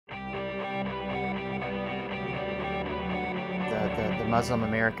the Muslim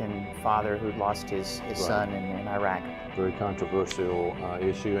American father who'd lost his son in Iraq. Very controversial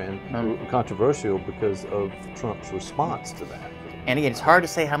issue, and controversial because of Trump's response to that. And again, it's hard to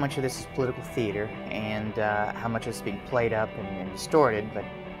say how much of this is political theater and how much is being played up and distorted, but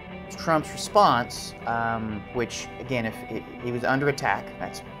Trump's response, which again, if he was under attack,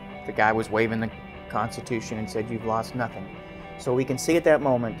 the guy was waving the Constitution and said, "You've lost nothing." So we can see at that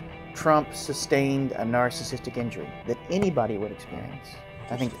moment, Trump sustained a narcissistic injury that anybody would experience.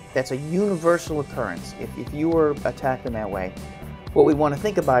 I think that's a universal occurrence. If you were attacked in that way, what we want to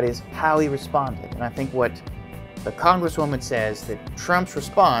think about is how he responded. And I think what the Congresswoman says, that Trump's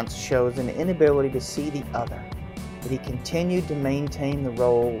response shows an inability to see the other, that he continued to maintain the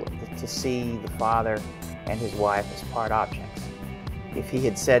role to see the father and his wife as part objects. If he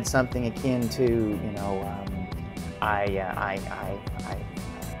had said something akin to, you know,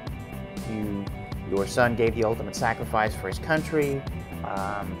 your son gave the ultimate sacrifice for his country.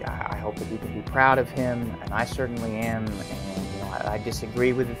 I hope that you can be proud of him, and I certainly am. And you know, I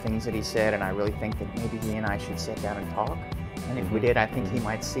disagree with the things that he said, and I really think that maybe he and I should sit down and talk. And if we did, I think he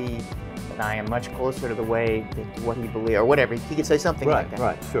might see that I am much closer to the way to what he believes, or whatever. He could say something like that.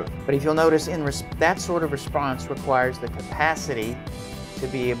 Right, sure. But if you'll notice, that sort of response requires the capacity to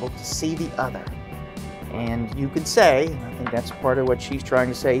be able to see the other. And you could say, and I think that's part of what she's trying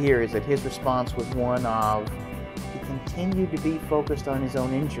to say here, is that his response was one of, he continued to be focused on his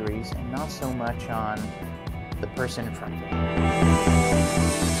own injuries and not so much on the person in front of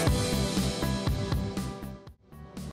him.